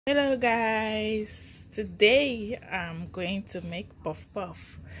Hello guys, today I'm going to make puff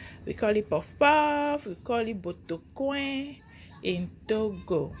puff. We call it puff puff, we call it Botokoin in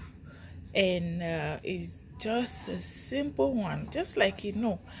Togo, and it's just a simple one. Just like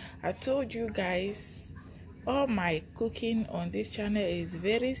I told you guys, all my cooking on this channel is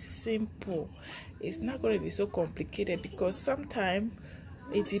very simple. It's not going to be so complicated because sometimes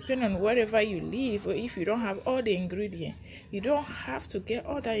it depends on wherever you live, or if you don't have all the ingredients. You don't have to get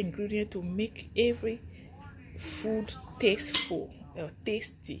all that ingredient to make every food tasteful or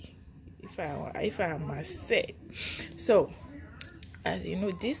tasty, if I must say. So as you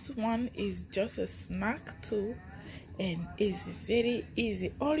know, this one is just a snack too, and it's very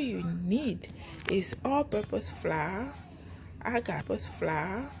easy. All you need is all-purpose flour. I got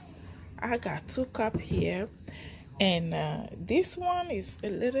 2 cups here, and this one is a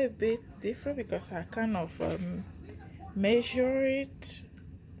little bit different because I kind of measure it.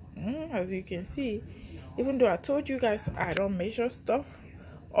 As you can see, even though I told you guys I don't measure stuff,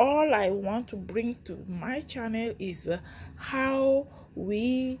 all I want to bring to my channel is how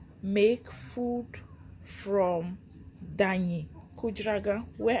we make food from Danyi Kudraga,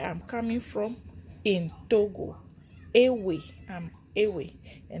 where I'm coming from in Togo. Ewe,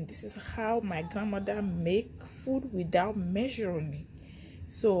 and this is how my grandmother make food without measuring it.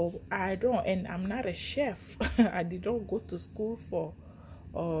 So and I'm not a chef. I did not go to school for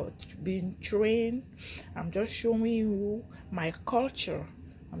being trained. I'm just showing you my culture.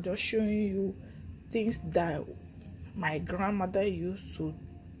 I'm just showing you things that my grandmother used to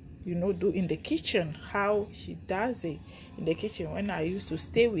do in the kitchen, how she does it in the kitchen when I used to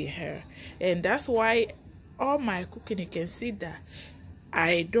stay with her. And that's why all my cooking, you can see that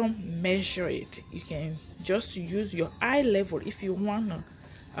I don't measure it. You can just use your eye level if you want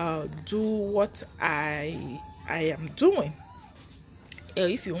to do what I am doing.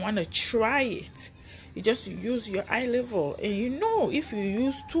 If you want to try it, you just use your eye level. And if you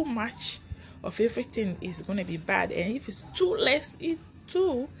use too much of everything, it's going to be bad, and if it's too less, it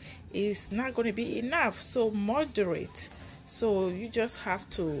too is not going to be enough. So moderate. So you just have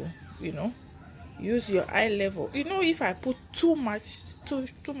to use your eye level. If I put too much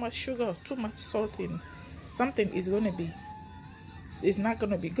sugar or too much salt in something, it's not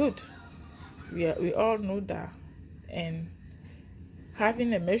going to be good. We all know that. And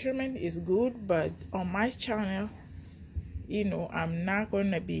having a measurement is good, but on my channel, I'm not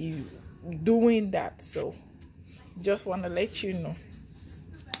going to be doing that. So just want to let you know.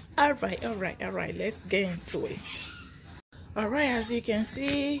 All right, let's get into it. All right, as you can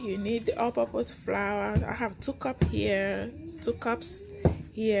see, you need the all-purpose flour. I have 2 cups here, 2 cups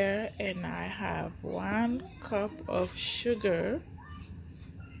here, and I have 1 cup of sugar.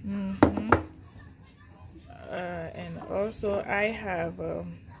 And also I have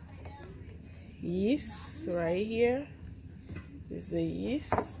yeast right here. This is the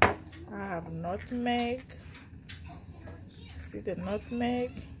yeast. I have nutmeg. See the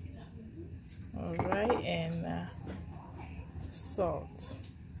nutmeg? All right, and salt,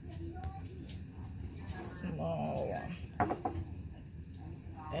 small one,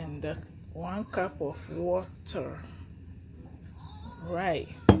 and 1 cup of water. Right,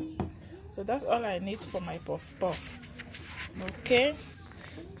 so that's all I need for my puff puff. Okay,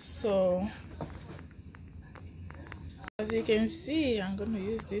 so as you can see, I'm gonna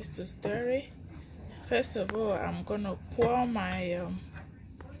use this to stir it. First of all, I'm gonna pour my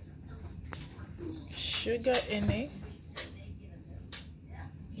sugar in it.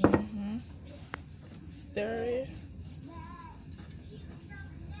 Stir it.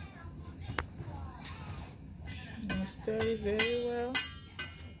 And stir it very well.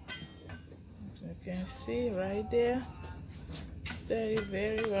 You can see right there. Stir it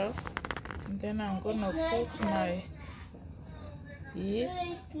very well. And then I'm gonna put my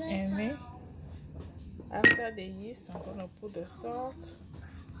yeast in it. After the yeast, I'm gonna put the salt,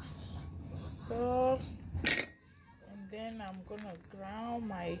 and then I'm gonna ground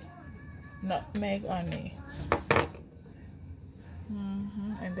my nutmeg on it,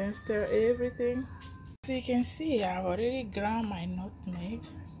 and then stir everything. So you can see I've already ground my nutmeg.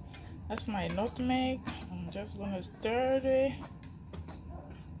 That's my nutmeg. I'm just gonna stir it.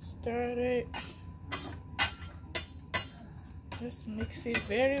 Just mix it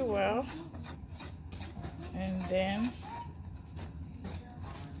very well, and then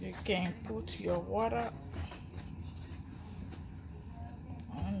you can put your water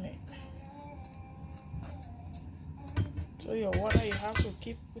on it. So your water, you have to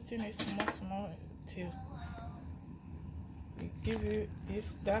keep putting it small till it give you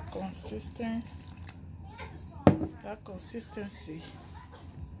that consistency.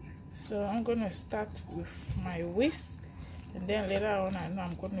 So I'm gonna start with my whisk, and then later on I know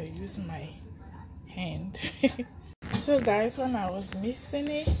I'm gonna use my hand. So guys, when I was mixing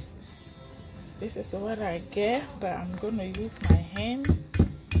it, this is what I get, but I'm gonna use my hand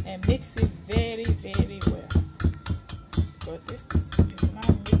and mix it very, very well, because this is not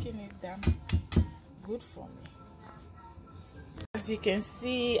making it that good for me. As you can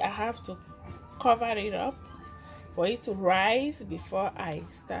see, I have to cover it up for it to rise before I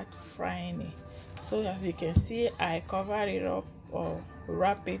start frying it. So as you can see, I cover it up or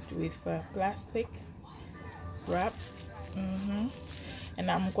wrap it with a plastic wrap.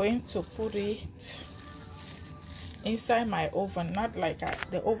 And I'm going to put it inside my oven. Not like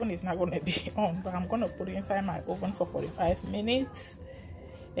the oven is not going to be on, but I'm going to put it inside my oven for 45 minutes,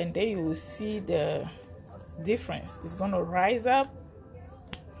 and then you will see the difference. It's going to rise up,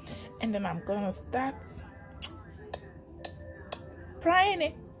 and then I'm going to start frying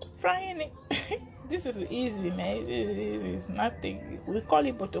it. This is easy, man. It is nothing. We call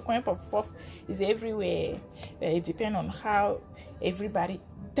it Botokoin puff puff. It's everywhere. It depends on how everybody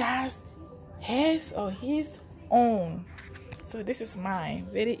does his or his own. So this is mine.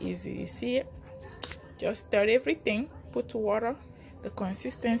 Very easy. You see it? Just stir everything. Put water. The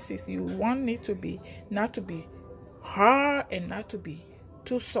consistencies you want it to be, not to be hard and not to be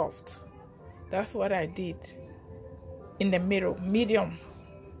too soft. That's what I did. In the middle, medium.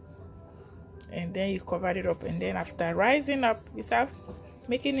 And then you cover it up, and then after rising up, you start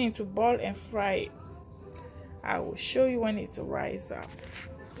making it into ball and fry it. I will show you when it rises up.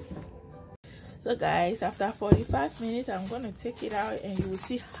 So guys, after 45 minutes, I'm going to take it out, and you will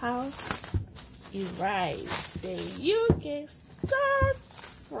see how it rises. Then you can start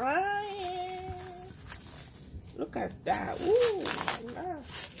frying. Look at that. Ooh,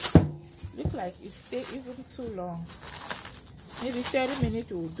 look like it stayed even too long. Maybe 30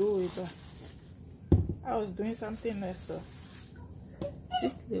 minutes will do it, but I was doing something else. So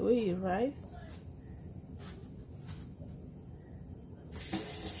see the way it rises.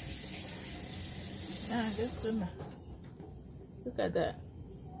 I'm just gonna look at that.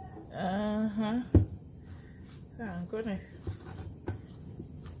 So I'm gonna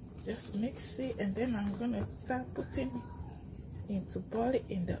just mix it, and then I'm gonna start putting it into boil it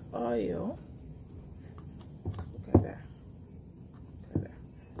in the oil. Look at that.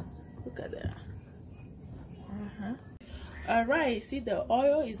 Look at that. All right, see, the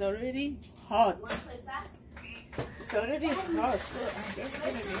oil is already hot. It's already hot, so I'm just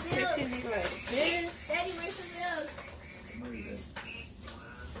gonna be taking it like this. Daddy, where's some milk?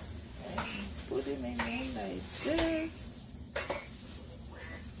 And putting it in like this.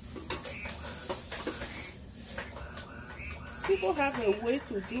 People have a way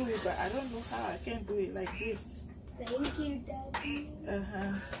to do it, but I don't know how I can do it like this. Thank you, Daddy.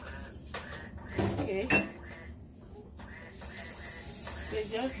 Okay. They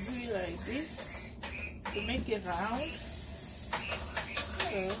just do it like this to make it round.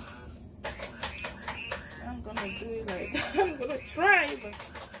 So I'm gonna do it like that. I'm gonna try, but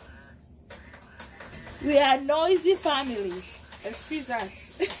we are a noisy family. Excuse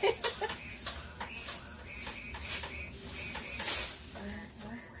us.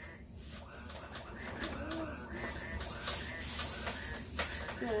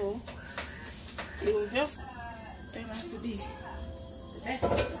 So it will just turn out to be the best.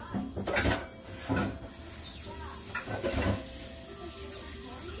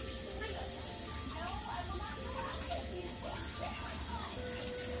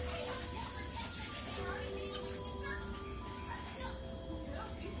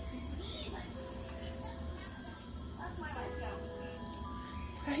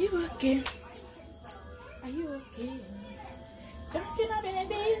 Are you okay? Are you okay? Talking about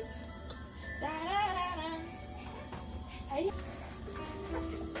babies. Da, da, da, da. Are you?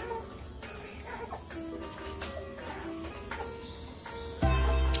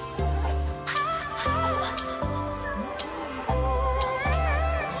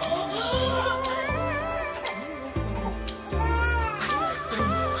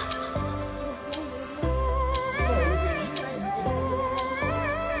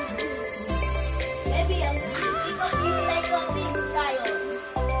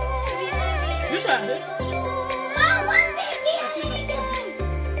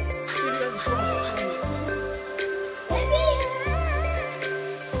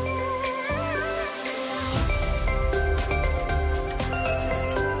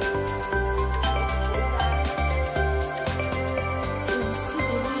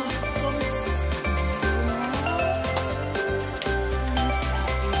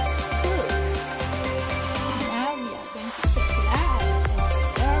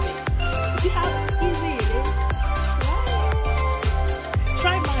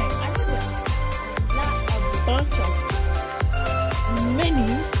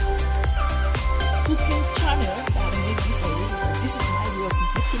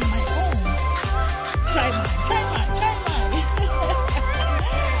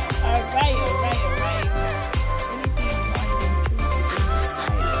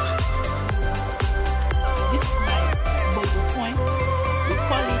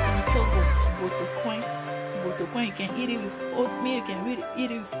 Botokoin, you can eat it with oatmeal, you can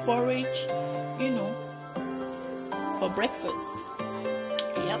eat it with porridge, you know, for breakfast.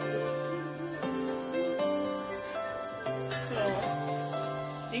 Yep. So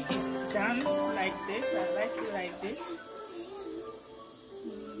I think it's done like this. I like it like this.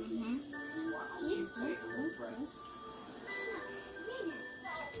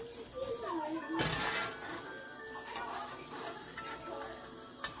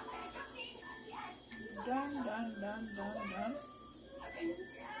 Done.